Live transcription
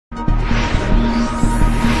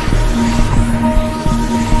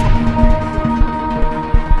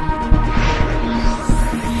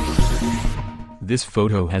This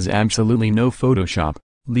photo has absolutely no Photoshop.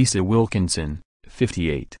 Lisa Wilkinson,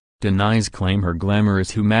 58, denies claim her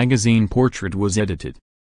Glamorous Who magazine portrait was edited,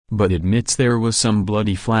 but admits there was some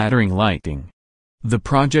bloody flattering lighting. The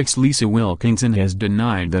project's Lisa Wilkinson has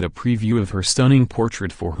denied that a preview of her stunning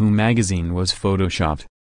portrait for Who magazine was photoshopped.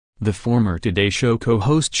 The former Today Show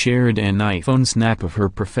co-host shared an iPhone snap of her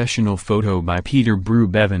professional photo by Peter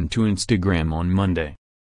Bevan to Instagram on Monday.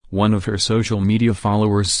 One of her social media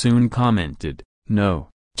followers soon commented, "No,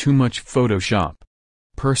 too much Photoshop.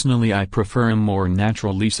 Personally, I prefer a more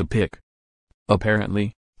natural Lisa pic."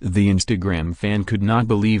 Apparently, the Instagram fan could not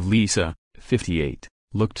believe Lisa, 58,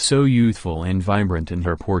 looked so youthful and vibrant in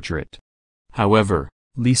her portrait. However,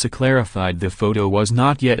 Lisa clarified the photo was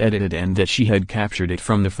not yet edited and that she had captured it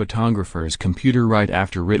from the photographer's computer right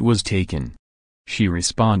after it was taken. She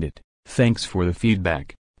responded, "Thanks for the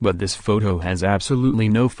feedback, but this photo has absolutely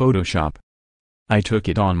no Photoshop. I took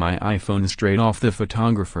it on my iPhone straight off the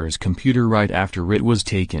photographer's computer right after it was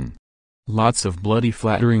taken. Lots of bloody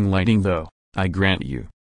flattering lighting though, I grant you."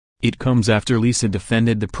 It comes after Lisa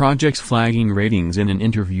defended the project's flagging ratings in an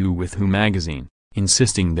interview with Who magazine,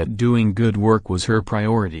 insisting that doing good work was her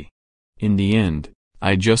priority. "In the end,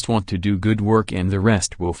 I just want to do good work and the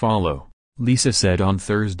rest will follow," Lisa said on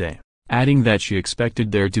Thursday, adding that she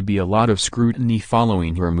expected there to be a lot of scrutiny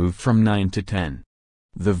following her move from 9 to 10.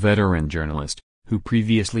 The veteran journalist, who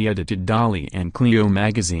previously edited Dolly and Cleo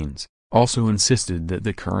magazines, also insisted that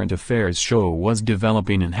the current affairs show was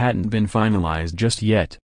developing and hadn't been finalized just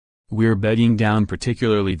yet. "We're bedding down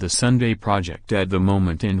particularly the Sunday project at the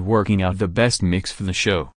moment and working out the best mix for the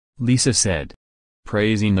show," Lisa said.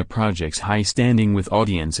 Praising the project's high standing with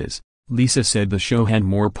audiences, Lisa said the show had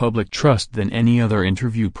more public trust than any other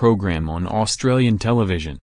interview program on Australian television.